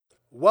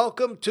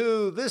Welcome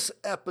to this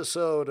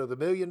episode of the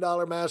Million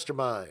Dollar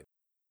Mastermind.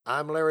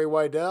 I'm Larry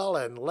Weidel,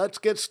 and let's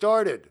get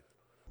started.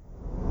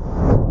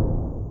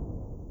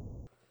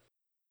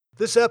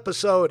 This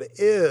episode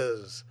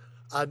is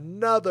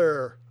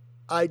another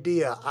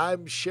idea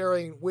I'm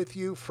sharing with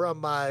you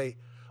from my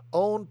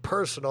own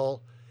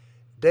personal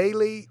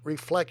daily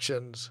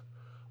reflections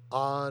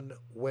on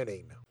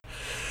winning.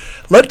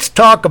 Let's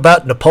talk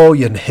about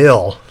Napoleon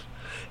Hill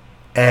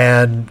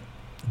and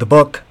the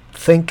book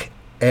Think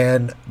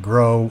and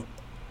Grow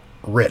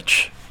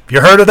Rich.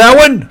 You heard of that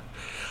one?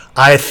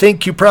 I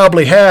think you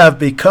probably have,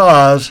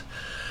 because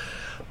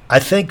I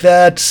think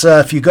that's,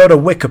 if you go to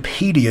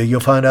Wikipedia,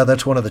 you'll find out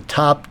that's one of the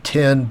top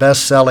 10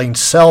 best-selling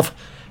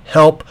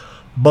self-help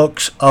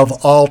books of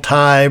all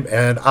time.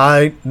 And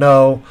I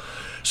know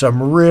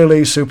some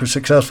really super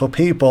successful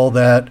people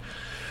that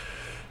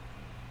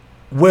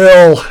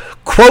will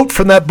quote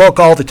from that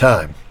book all the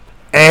time.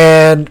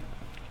 And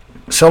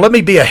so let me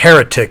be a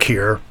heretic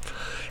here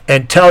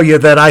and tell you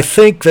that I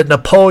think that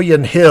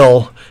Napoleon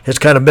Hill has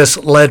kind of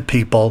misled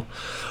people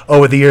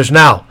over the years.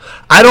 Now,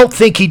 I don't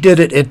think he did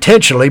it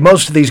intentionally.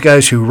 Most of these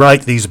guys who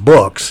write these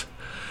books,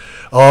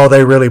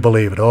 they really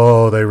believe it.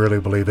 They really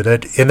believe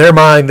it. In their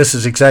mind, this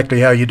is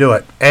exactly how you do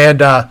it.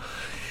 And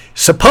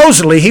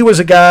supposedly, he was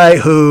a guy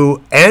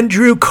who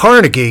Andrew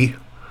Carnegie,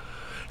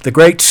 the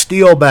great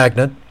steel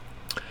magnate,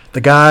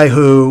 the guy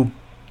who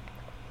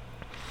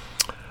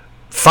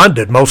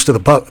funded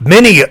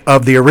many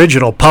of the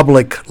original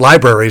public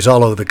libraries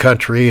all over the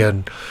country,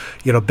 and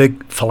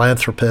big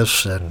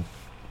philanthropists and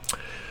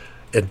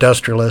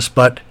industrialists.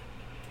 But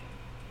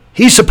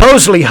he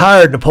supposedly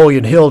hired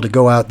Napoleon Hill to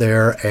go out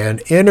there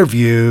and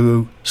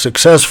interview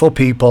successful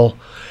people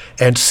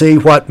and see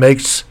what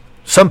makes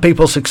some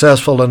people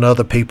successful and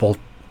other people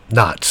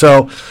not.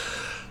 So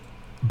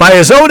by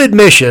his own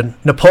admission,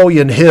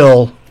 Napoleon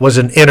Hill was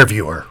an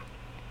interviewer.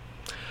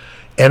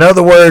 In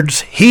other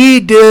words, he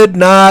did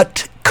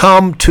not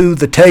come to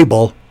the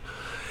table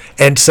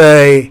and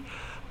say,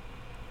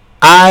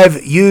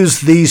 I've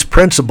used these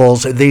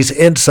principles and these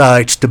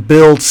insights to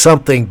build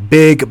something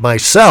big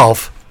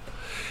myself.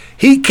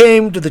 He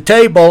came to the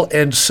table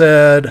and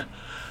said,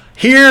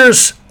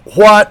 here's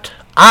what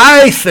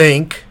I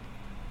think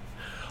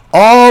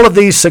all of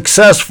these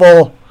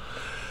successful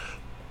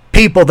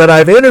people that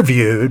I've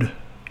interviewed,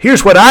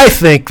 here's what I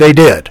think they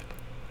did.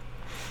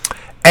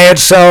 And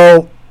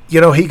so,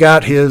 he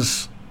got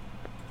his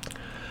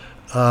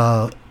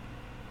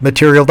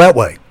material that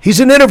way.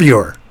 He's an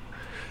interviewer.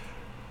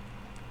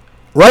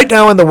 Right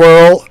now in the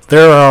world,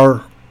 there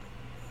are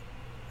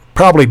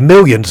probably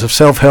millions of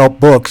self-help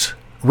books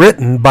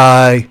written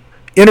by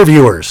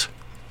interviewers.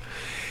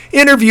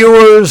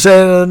 Interviewers,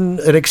 and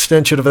an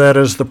extension of that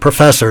is the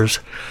professors,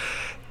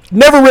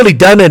 never really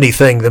done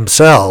anything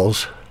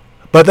themselves,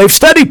 but they've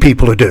studied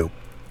people who do.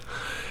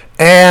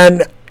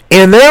 And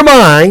in their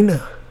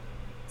mind,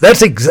 they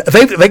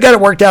got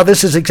it worked out.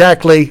 This is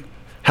exactly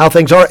how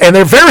things are, and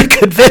they're very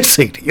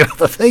convincing.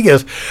 The thing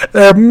is,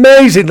 they're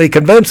amazingly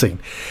convincing.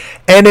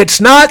 And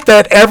it's not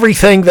that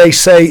everything they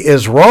say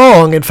is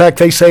wrong. In fact,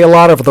 they say a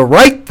lot of the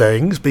right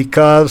things,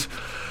 because,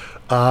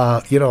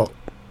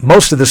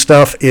 most of the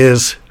stuff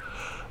is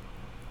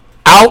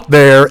out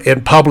there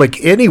in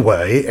public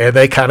anyway, and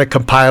they kind of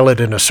compile it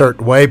in a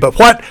certain way. But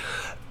what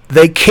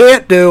they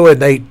can't do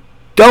and they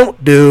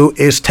don't do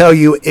is tell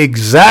you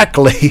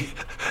exactly.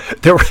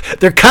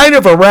 They're kind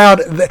of around.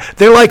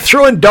 They're like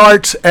throwing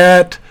darts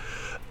at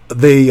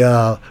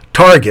the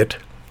target,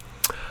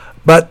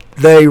 but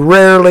they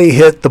rarely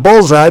hit the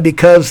bullseye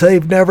because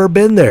they've never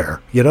been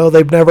there.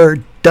 They've never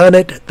done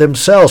it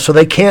themselves, so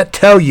they can't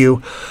tell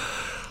you.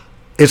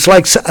 It's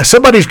like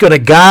somebody's going to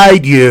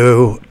guide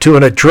you to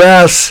an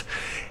address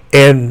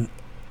in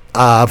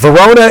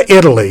Verona,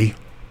 Italy,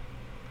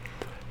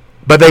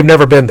 but they've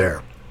never been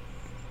there.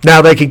 Now,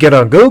 they can get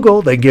on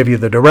Google. They can give you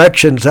the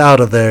directions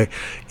out of the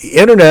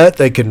internet.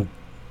 They can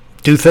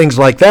do things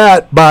like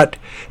that, but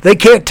they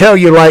can't tell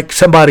you like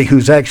somebody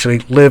who's actually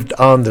lived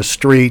on the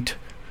street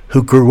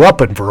who grew up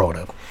in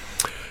Verona.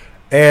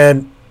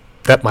 And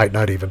that might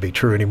not even be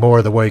true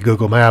anymore, the way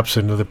Google Maps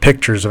and the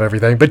pictures of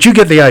everything, but you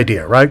get the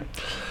idea, right?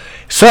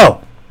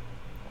 So,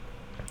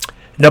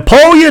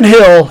 Napoleon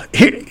Hill,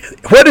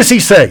 what does he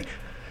say?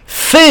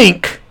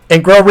 Think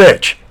and Grow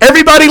Rich.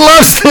 Everybody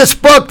loves this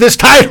book. This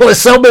title is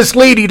so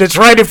misleading. It's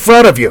right in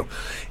front of you,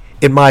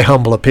 in my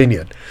humble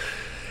opinion,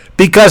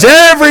 because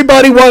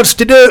everybody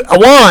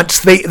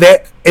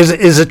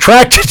is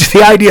attracted to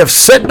the idea of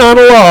sitting on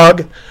a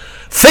log,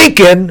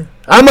 thinking,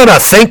 I'm going to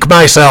think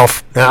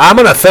myself. Now, I'm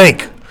going to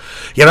think.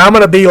 I'm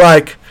going to be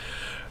like,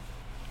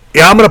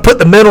 I'm going to put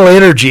the mental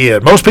energy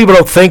in. Most people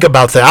don't think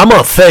about that. I'm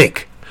going to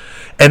think,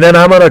 and then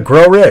I'm going to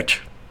grow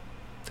rich.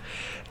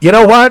 You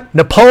know what?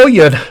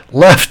 Napoleon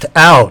left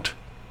out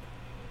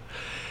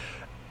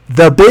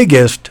the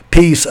biggest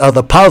piece of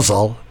the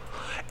puzzle,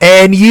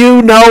 and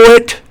you know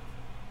it,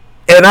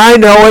 and I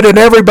know it, and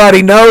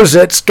everybody knows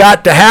it's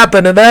got to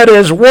happen, and that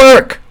is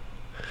work.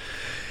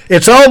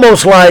 It's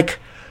almost like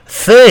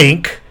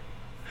think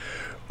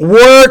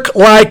work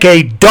like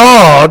a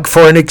dog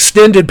for an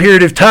extended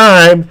period of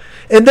time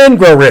and then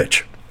grow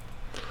rich.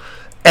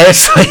 And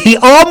so he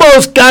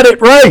almost got it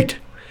right.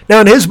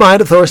 Now, in his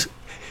mind, of course,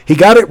 he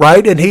got it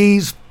right, and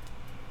he's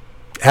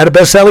had a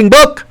best-selling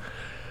book.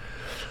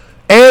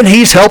 And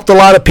he's helped a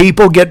lot of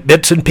people get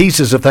bits and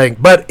pieces of things.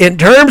 But in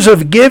terms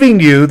of giving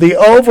you the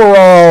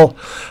overall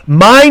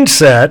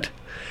mindset,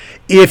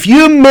 if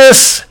you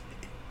miss,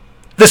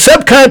 the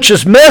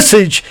subconscious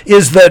message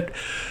is that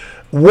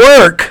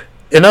work,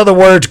 in other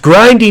words,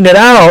 grinding it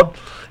out,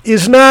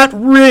 is not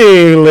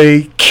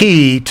really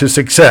key to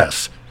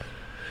success.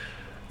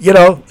 You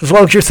know, as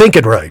long as you're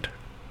thinking right.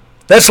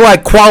 That's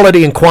like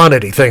quality and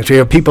quantity things. You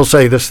know, people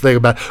say this thing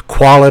about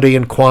quality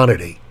and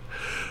quantity.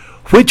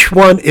 Which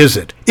one is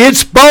it?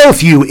 It's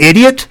both, you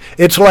idiot.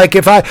 It's like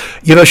if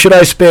should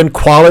I spend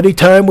quality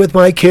time with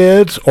my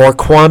kids or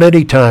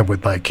quantity time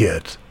with my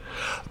kids?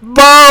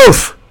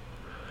 Both.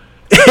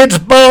 It's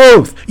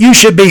both. You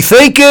should be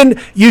thinking,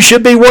 you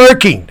should be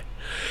working.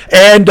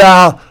 And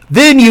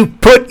then you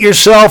put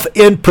yourself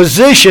in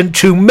position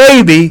to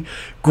maybe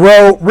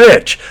grow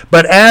rich.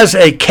 But as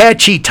a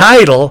catchy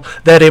title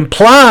that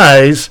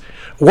implies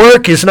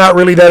work is not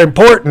really that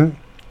important,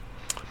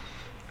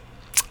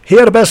 he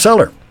had a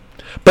bestseller.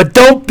 But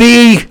don't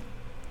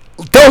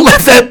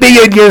let that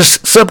be in your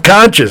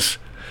subconscious.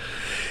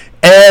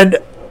 And,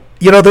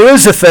 there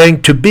is a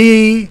thing, to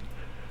be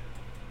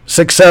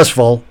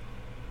successful,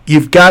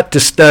 you've got to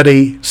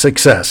study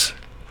success.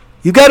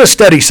 You've got to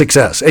study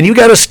success, and you've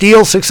got to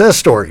steal success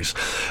stories.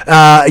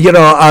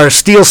 Or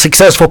steal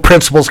successful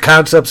principles,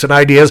 concepts, and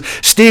ideas.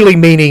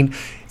 Stealing meaning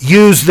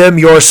use them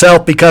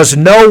yourself, because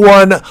no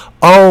one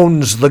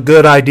owns the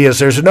good ideas.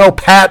 There's no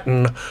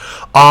patent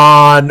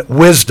on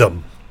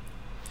wisdom.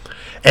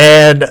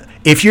 And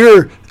if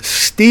you're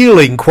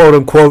stealing, quote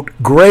unquote,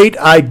 great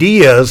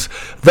ideas,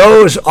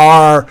 those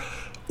are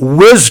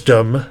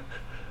wisdom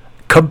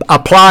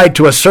applied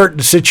to a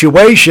certain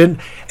situation.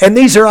 And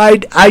these are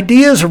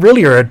ideas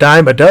really are a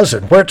dime a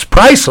dozen. Where it's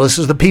priceless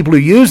is the people who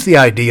use the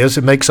ideas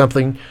and make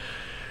something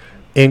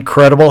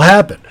incredible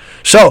happen.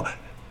 So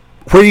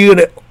where are you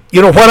going to,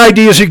 what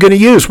ideas are you going to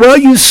use? Well,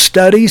 you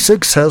study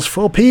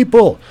successful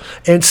people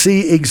and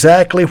see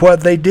exactly what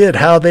they did,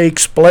 how they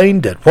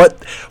explained it,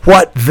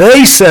 what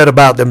they said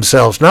about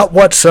themselves, not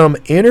what some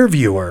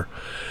interviewer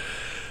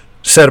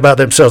said about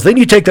themselves. Then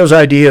you take those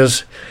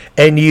ideas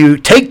and you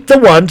take the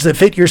ones that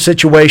fit your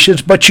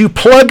situations, but you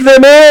plug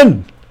them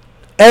in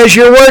as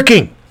you're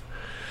working.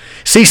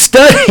 See,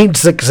 studying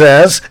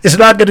success is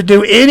not going to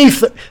do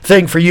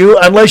anything for you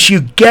unless you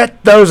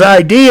get those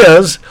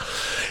ideas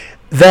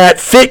that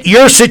fit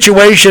your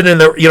situation in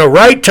the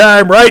right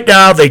time, right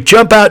now. They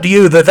jump out to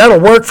you that'll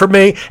work for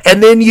me,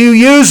 and then you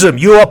use them.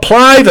 You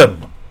apply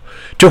them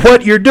to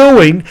what you're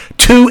doing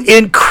to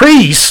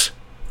increase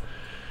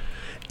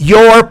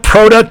your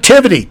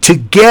productivity, to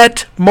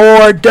get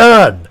more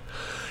done.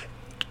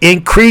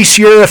 Increase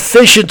your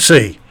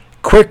efficiency,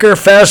 quicker,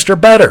 faster,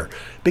 better,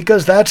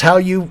 because that's how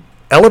you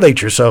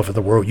elevate yourself in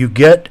the world. You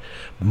get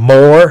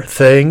more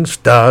things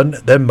done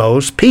than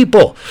most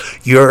people.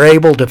 You're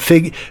able to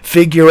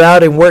figure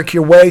out and work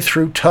your way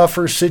through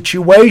tougher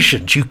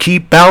situations. You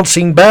keep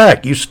bouncing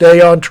back. You stay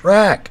on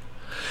track.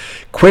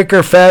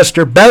 Quicker,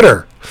 faster,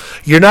 better.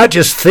 You're not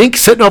just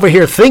sitting over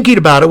here thinking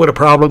about it when a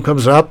problem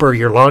comes up, or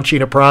you're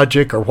launching a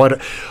project, or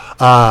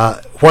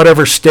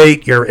whatever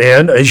state you're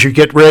in. As you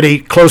get ready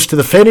close to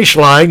the finish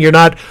line, you're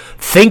not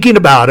thinking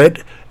about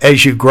it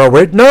as you grow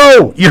it.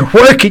 No, you're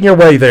working your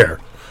way there.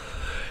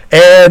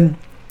 And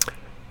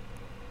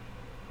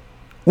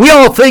we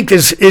all think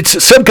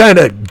it's some kind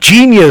of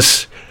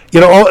genius.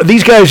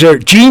 These guys are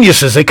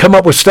geniuses. They come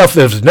up with stuff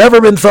that's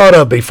never been thought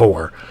of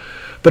before.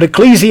 But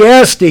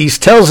Ecclesiastes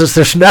tells us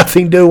there's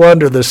nothing new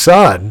under the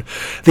sun.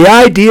 The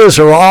ideas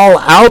are all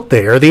out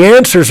there. The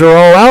answers are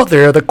all out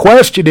there. The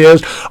question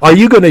is, are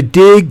you going to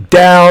dig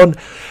down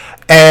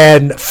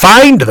and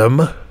find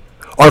them,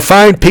 or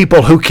find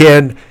people who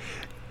can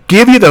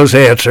give you those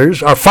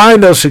answers, or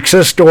find those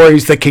success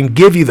stories that can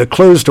give you the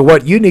clues to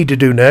what you need to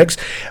do next?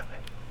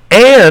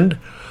 And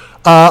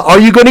are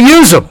you going to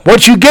use them?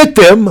 Once you get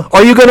them,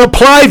 are you going to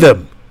apply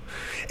them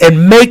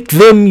and make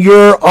them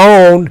your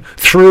own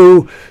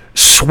through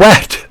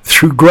sweat,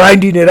 through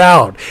grinding it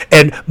out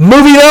and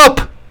moving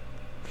up?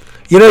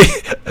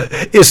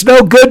 It's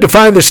no good to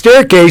find the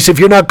staircase if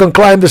you're not going to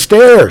climb the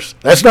stairs.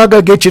 That's not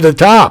going to get you to the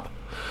top.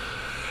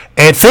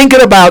 And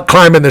thinking about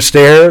climbing the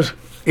stairs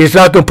is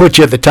not going to put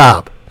you at the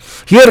top.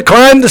 You got to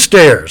climb the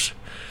stairs.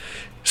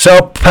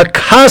 So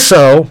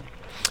Picasso,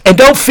 and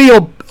don't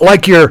feel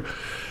like you're,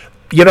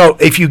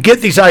 if you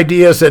get these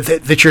ideas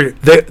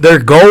that they're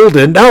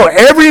golden. No,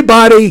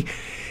 everybody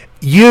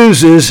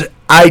uses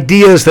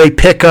ideas they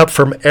pick up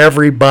from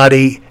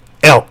everybody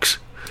else.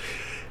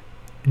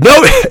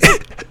 No,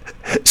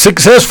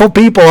 successful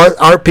people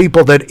aren't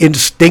people that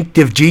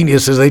instinctive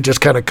geniuses. They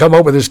just kind of come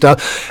up with this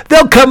stuff.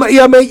 They'll come.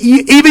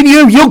 Even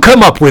you'll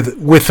come up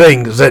with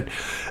things that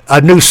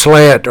a new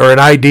slant or an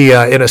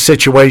idea in a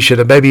situation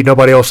that maybe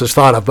nobody else has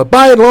thought of. But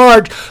by and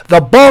large,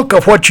 the bulk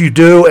of what you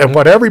do and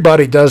what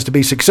everybody does to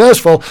be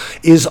successful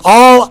is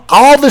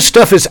all the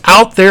stuff is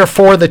out there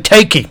for the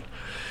taking.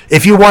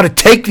 If you want to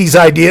take these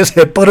ideas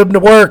and put them to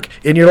work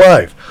in your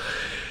life.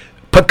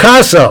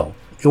 Picasso.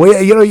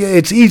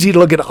 It's easy to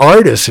look at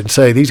artists and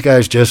say these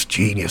guys just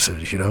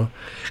geniuses,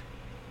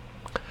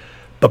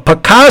 But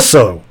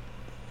Picasso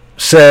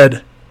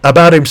said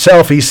about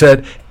himself, he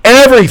said,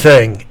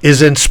 everything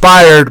is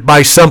inspired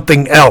by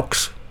something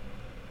else.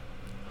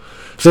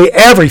 See,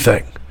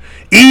 everything,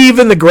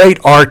 even the great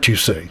art you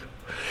see.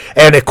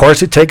 And of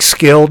course, it takes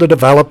skill to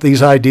develop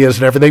these ideas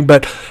and everything,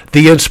 but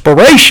the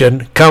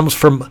inspiration comes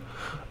from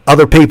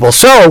other people.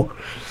 So,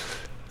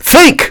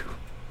 think,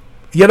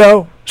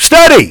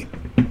 study.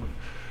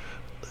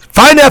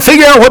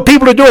 Figure out what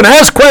people are doing,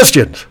 ask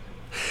questions.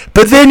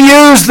 But then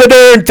use the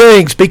darn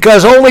things,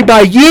 because only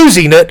by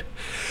using it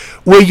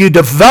will you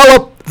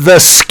develop the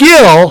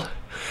skill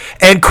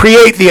and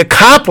create the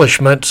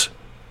accomplishments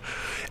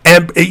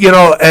and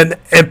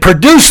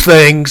produce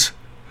things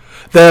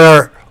that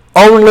are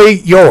only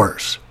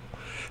yours.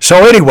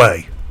 So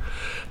anyway,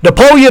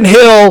 Napoleon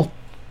Hill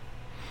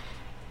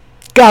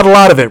got a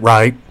lot of it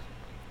right.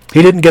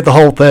 He didn't get the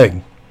whole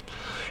thing.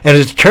 And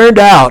as it turned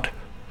out,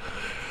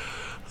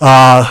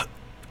 a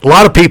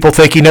lot of people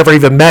think he never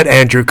even met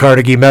Andrew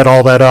Carnegie, made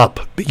all that up.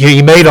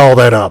 He made all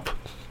that up,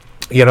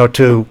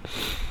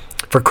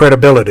 for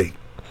credibility.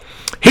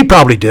 He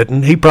probably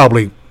didn't. He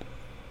probably,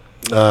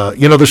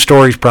 the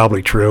story's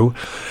probably true.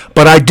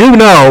 But I do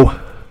know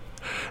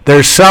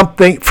there's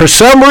something, for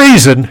some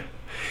reason,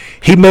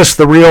 he missed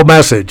the real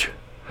message.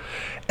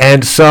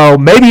 And so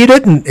maybe he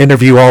didn't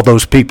interview all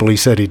those people he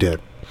said he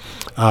did.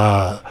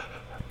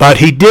 But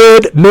he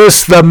did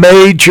miss the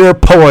major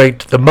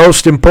point, the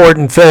most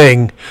important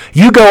thing.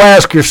 You go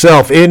ask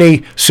yourself,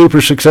 any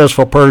super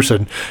successful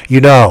person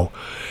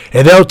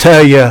and they'll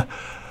tell you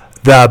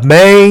the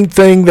main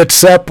thing that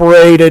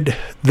separated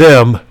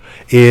them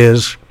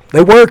is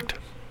they worked.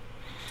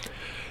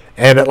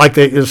 And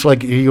it's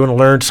like you want to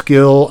learn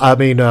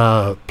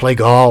play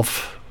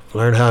golf,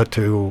 learn how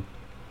to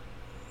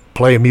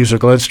play a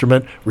musical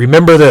instrument.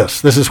 Remember this.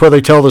 This is where they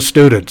tell the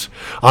students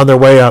on their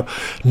way up.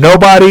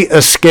 Nobody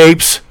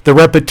escapes the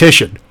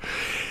repetition.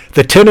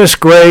 The tennis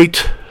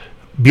great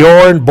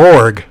Bjorn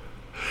Borg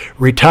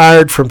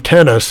retired from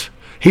tennis.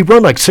 He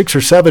won like 6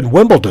 or 7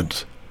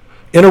 Wimbledons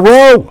in a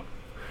row.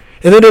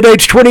 And then at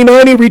age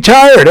 29, he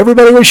retired.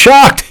 Everybody was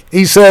shocked.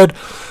 He said,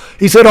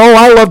 oh,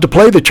 I love to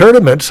play the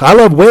tournaments. I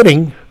love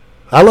winning.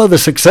 I love the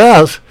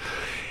success.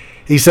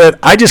 He said,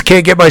 I just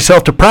can't get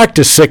myself to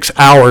practice 6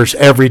 hours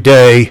every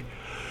day,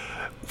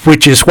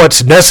 which is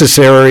what's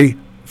necessary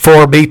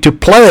for me to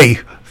play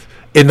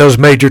in those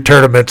major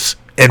tournaments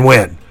and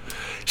win.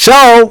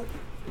 So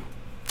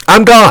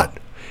I'm gone.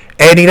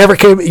 And he never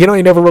came, he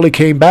never really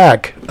came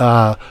back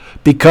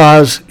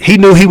because he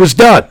knew he was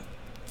done.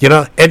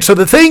 And so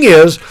the thing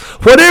is,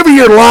 whatever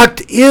you're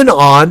locked in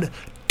on,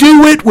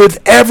 do it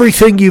with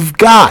everything you've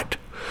got.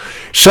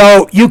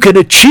 So you can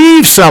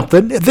achieve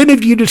something, and then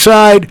if you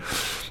decide,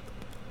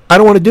 I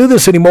don't want to do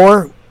this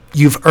anymore,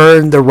 you've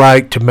earned the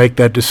right to make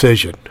that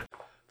decision.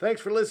 Thanks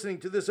for listening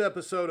to this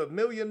episode of $1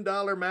 Million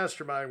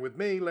Mastermind with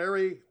me,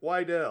 Larry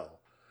Weidel.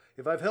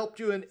 If I've helped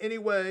you in any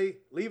way,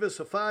 leave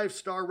us a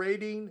 5-star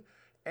rating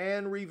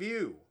and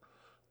review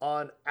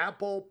on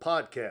Apple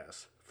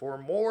Podcasts. For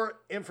more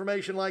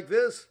information like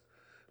this,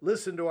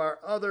 listen to our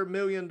other $1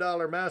 Million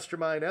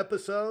Mastermind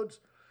episodes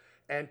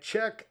and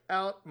check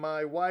out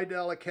my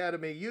Weidel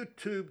Academy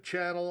YouTube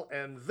channel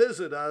and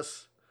visit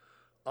us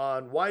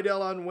on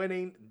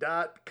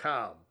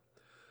WeidelOnWinning.com.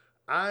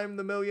 I'm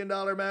the $1 Million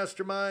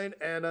Mastermind,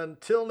 and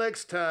until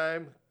next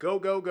time, go,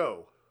 go,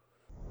 go.